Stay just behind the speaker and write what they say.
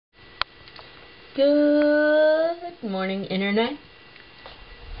Good morning, Internet.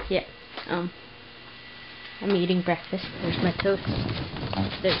 Yeah, I'm eating breakfast. There's my toast.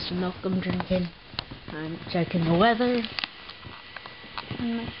 There's some milk I'm drinking. I'm checking the weather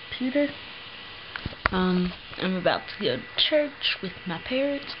on my computer. I'm about to go to church with my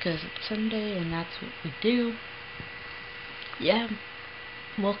parents because it's Sunday and that's what we do. Yeah,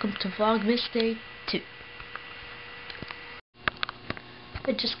 welcome to Vlogmas Day 2.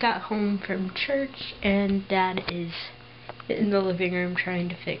 I just got home from church and Dad is in the living room trying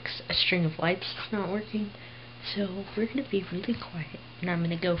to fix a string of lights that's not working. So we're going to be really quiet and I'm going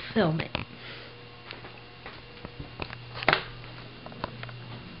to go film it.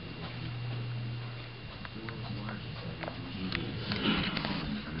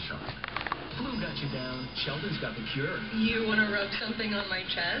 Flu got you down. Sheldon's got the cure. You want to rub something on my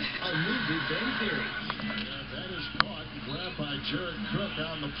chest? A new Big Bang Theory. That is caught. Grabbed by Jared Cook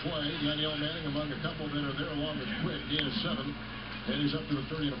on the play. Danielle Manning among a couple that are there along with Quick. Gain of 7. And he's up to the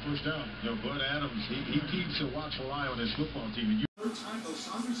 30 and a first down. You know, Bud Adams, he keeps a watchful eye on his football team. Third time though,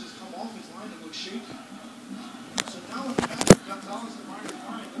 Saunders has come off his line and looks shaky. So now with Patrick Gonzalez and Myers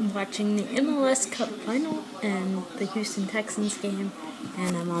Bryant. I'm watching the MLS Cup final and the Houston Texans game,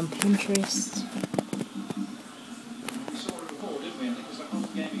 and I'm on Pinterest.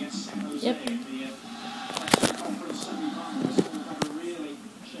 Yep.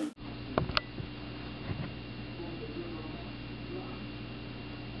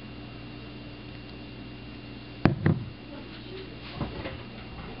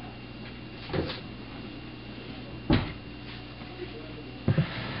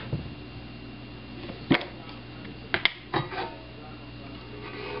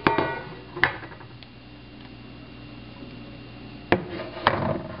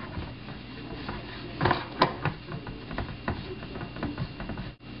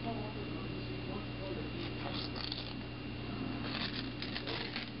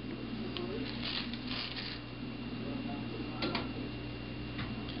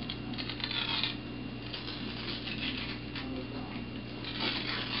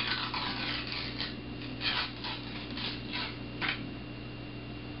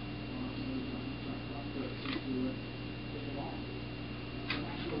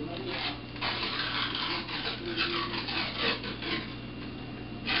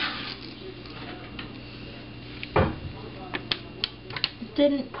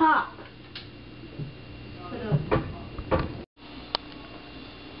 Didn't pop.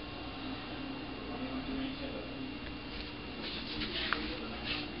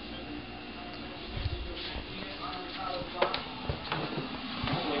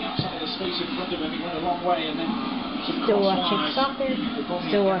 Still watching soccer,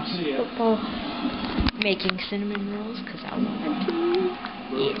 still watching football, making cinnamon rolls because I want to.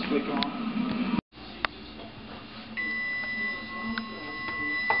 Yeah.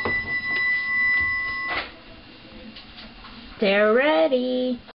 They're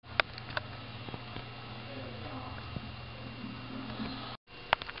ready.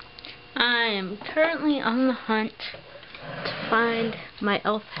 I am currently on the hunt to find my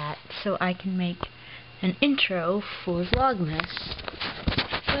elf hat so I can make an intro for Vlogmas.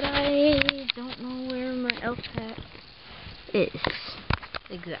 But I don't know where my elf hat is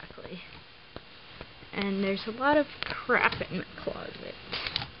exactly. And there's a lot of crap in my closet.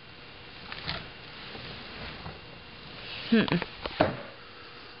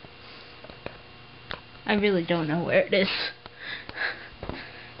 I really don't know where it is.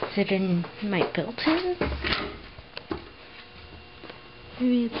 Is it in my built-in?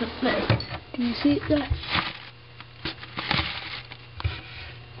 Maybe it's up there. Do you see it there?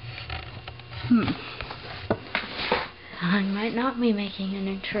 I might not be making an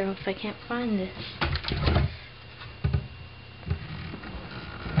intro if I can't find this.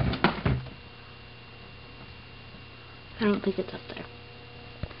 I don't think it's up there.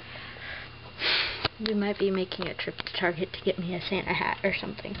 We might be making a trip to Target to get me a Santa hat or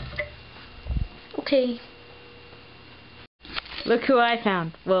something. Okay. Look who I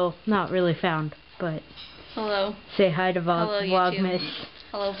found. Well, not really found, but... Hello. Say hi to Hello, Vlogmas. YouTube.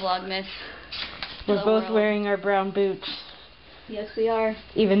 Hello, Vlogmas. We're Hello, both world. wearing our brown boots. Yes, we are.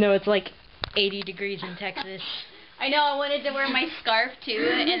 Even though it's like 80 degrees in Texas. I know, I wanted to wear my scarf too,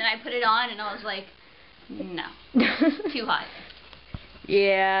 and then I put it on and I was like, no. Too hot.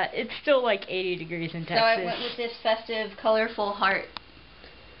 Yeah, it's still like 80 degrees in Texas. So I went with this festive, colorful heart.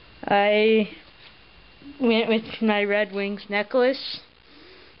 I went with my Red Wings necklace.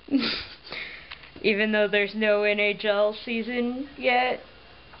 Even though there's no NHL season yet.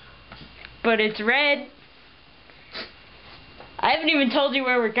 But it's red. I haven't even told you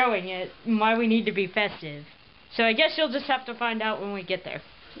where we're going yet and why we need to be festive. So I guess you'll just have to find out when we get there.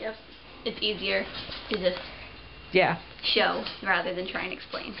 Yep. It's easier to just show rather than try and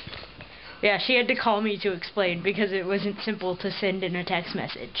explain. Yeah, she had to call me to explain because it wasn't simple to send in a text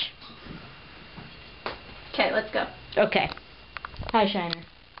message. Okay, let's go. Okay. Hi, Shiner.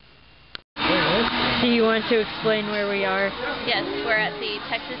 Do you want to explain where we are? Yes, we're at the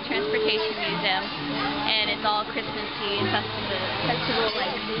Texas Transportation Museum, and it's all Christmassy and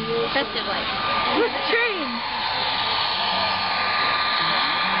festive like. Look, the train!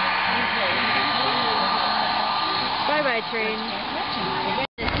 Bye-bye, train.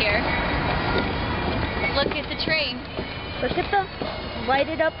 It's here. Look at the train. Look at the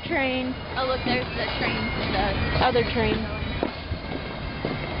lighted up train. Oh, look, there's the train. The other train.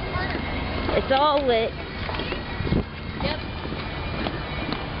 It's all lit. Yep.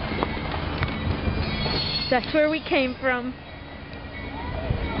 That's where we came from.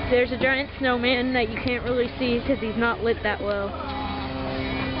 There's a giant snowman that you can't really see because he's not lit that well.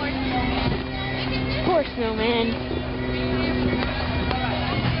 Poor snowman.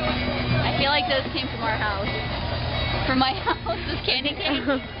 I feel like those came from our house. From my house, those candy canes.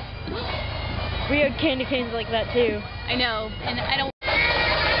 We had candy canes like that too. I know, and I don't.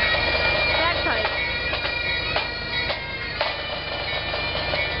 Bagpipe.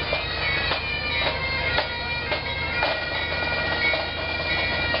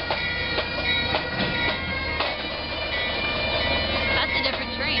 That's a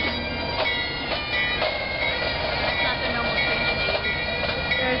different train. That's not the normal train that they use.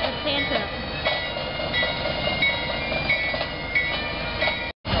 There's a Santa.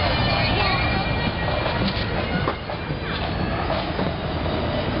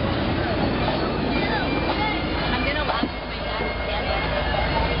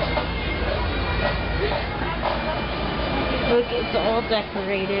 Look, it's all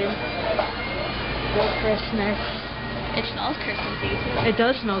decorated for Christmas. It smells Christmassy. It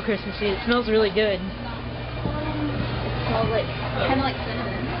does smell Christmassy. It smells really good. It smells like kind of like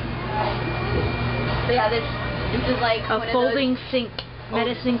cinnamon. So yeah, this is like a folding sink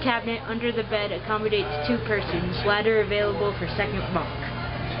medicine cabinet under the bed accommodates 2 persons. Ladder available for second bunk.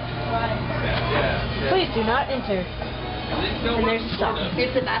 Please do not enter. And there's a stop.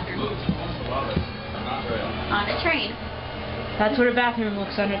 Here's the bathroom. On a train. That's what a bathroom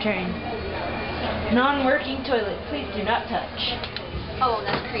looks on a train. Non-working toilet. Please do not touch. Oh,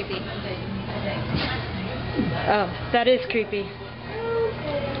 that's creepy. Oh, that is creepy.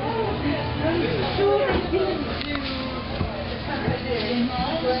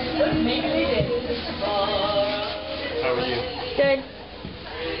 How are you? Good.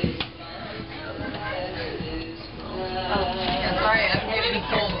 Sorry, I'm getting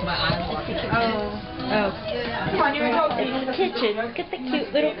cold to my eyes. Oh. Come on, you're in the kitchen. Look at the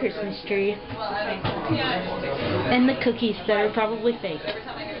cute little Christmas tree. And the cookies that are probably fake.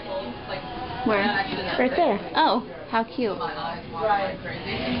 Where? Right there. Oh, how cute.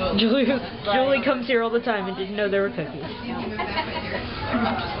 Julie comes here all the time and didn't know there were cookies.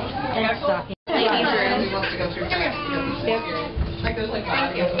 And stocking. Ladies' room.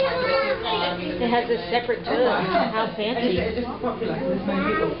 It has a separate toilet. How fancy. Not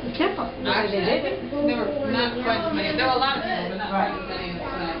quite as many. There were a lot of people, but not many.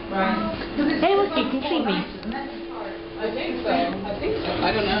 Hey, look, you can see me. I think so. I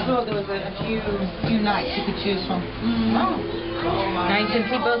don't know. So there was a few nights you could choose from. Now you can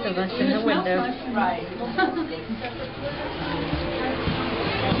see both of us in the window. Right.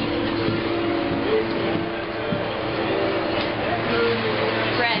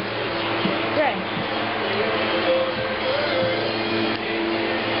 Red. Red.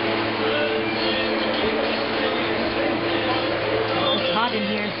 It's hot in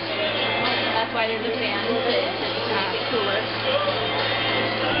here. That's why there's a fan to make it cooler.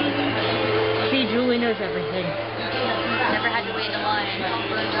 See, Julie knows everything. Never had to wait in a line.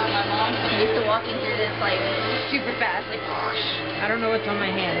 I'm used to walking through this like super fast, like I don't know what's on my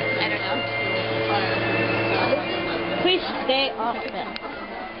hand. I don't know. Please stay off that.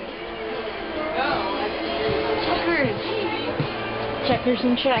 Checkers. Checkers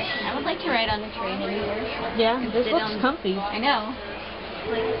and checks. I would like to ride on the train anywhere. Yeah, this sit looks on- comfy. I know.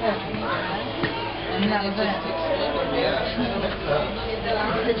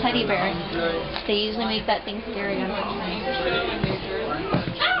 The teddy bear. They usually make that thing scary on the train.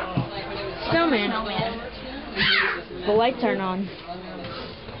 Snowman. Snowman. The lights aren't on.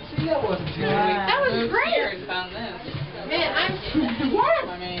 That was great. Man,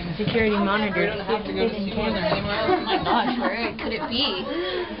 I mean, Security monitor. you don't have to go to see more than anywhere else. Oh my gosh, where could it be?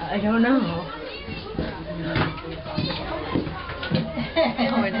 I don't know.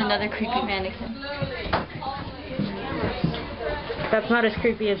 another creepy mannequin. That's not as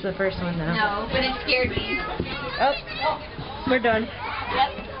creepy as the first one, though. No, but it scared me. Oh, we're done.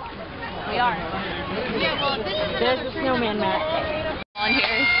 Yep. We are. Yeah, well, this is There's the snowman mat. on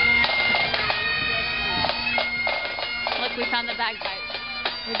here. Look, we found the bagpipes.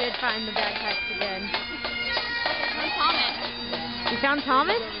 We did find the bagpipes again. Where's Thomas? You found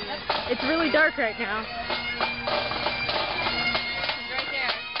Thomas? It's really dark right now. He's right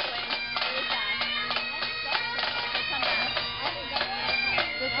there. Going really fast. Here, come back.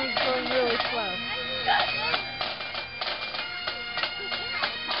 This one's going really slow.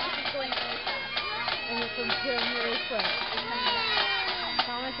 Thomas is going really fast. And this one's going really slow.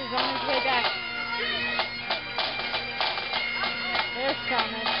 Thomas is on his way back. There's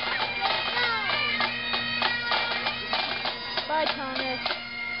Thomas. Bye, Thomas.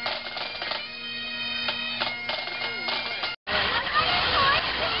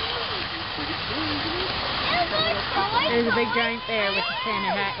 There's a big giant bear with a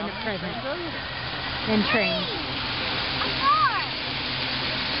Santa hat and a present. And trains.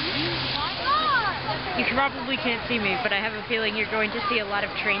 You probably can't see me, but I have a feeling you're going to see a lot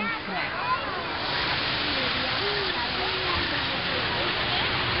of trains tonight.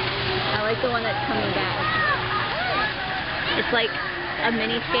 I like the one that's coming back. It's like a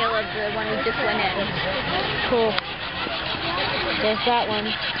mini scale of the one we just went in. Cool. There's that one.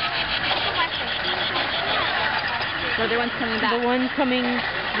 The other one's coming back. The one coming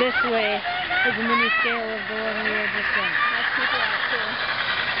this way is a mini scale of the one we were just in. That's people on it too.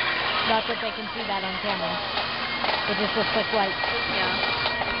 Not that they can see that on camera. It just looks like lights.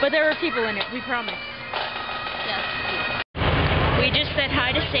 Yeah. But there were people in it, we promise. Yes. We just said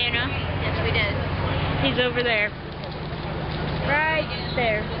hi to Santa. Yes, we did. He's over there. Right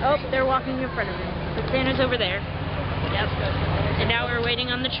there. Oh, they're walking in front of him. But Santa's over there. Yep. And now we're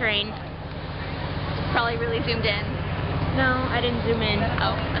waiting on the train. Probably really zoomed in. No, I didn't zoom in.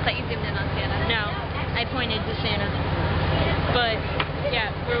 Oh, I thought you zoomed in on Santa. No, I pointed to Santa. But,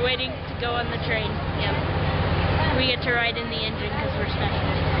 yeah, we're waiting to go on the train. Yep. We get to ride in the engine because we're special.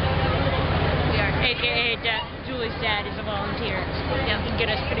 We are. AKA Julie's dad is a volunteer. Yep. He can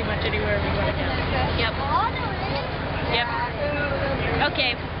get us pretty much anywhere we want to go. Yep. Yep.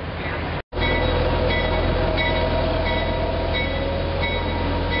 Okay.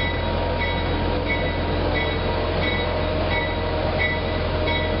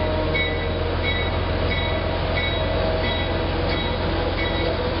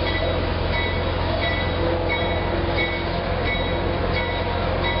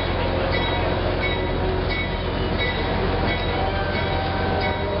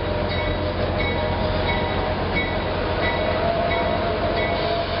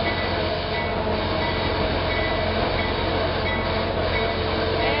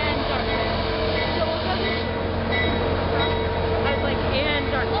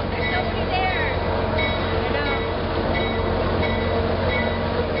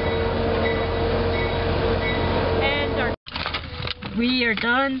 We are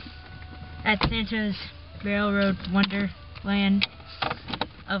done at Santa's Railroad Wonderland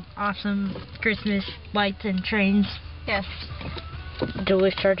of awesome Christmas lights and trains. Yes.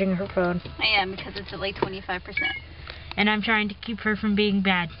 Julie's charging her phone. I am, because it's at like 25%. And I'm trying to keep her from being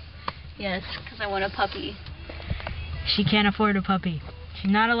bad. Yes, because I want a puppy. She can't afford a puppy.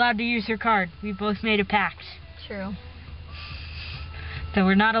 She's not allowed to use her card. We both made a pact. True. So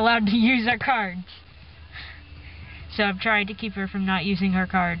we're not allowed to use our cards. So I'm trying to keep her from not using her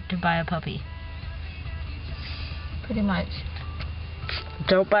card to buy a puppy. Pretty much.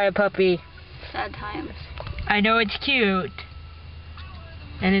 Don't buy a puppy. Sad times. I know it's cute.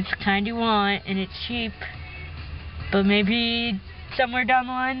 And it's kind you want, and it's cheap. But maybe somewhere down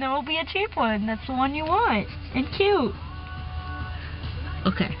the line there will be a cheap one. That's the one you want. And cute.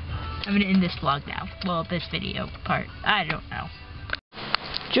 Okay. I'm going to end this vlog now. Well, this video part. I don't know.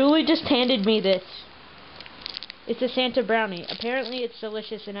 Julie just handed me this. It's a Santa brownie. Apparently it's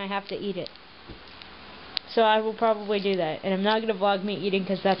delicious and I have to eat it. So I will probably do that. And I'm not going to vlog me eating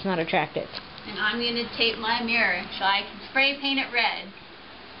because that's not attractive. And I'm going to tape my mirror so I can spray paint it red.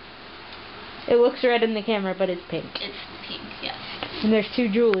 It looks red in the camera, but it's pink. It's pink, yes. And there's two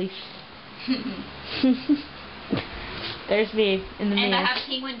Julies. There's me in the mirror. And I have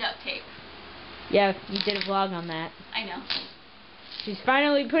penguin duct tape. Yeah, you did a vlog on that. I know. She's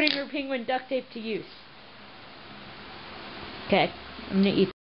finally putting her penguin duct tape to use. Okay, I'm going to eat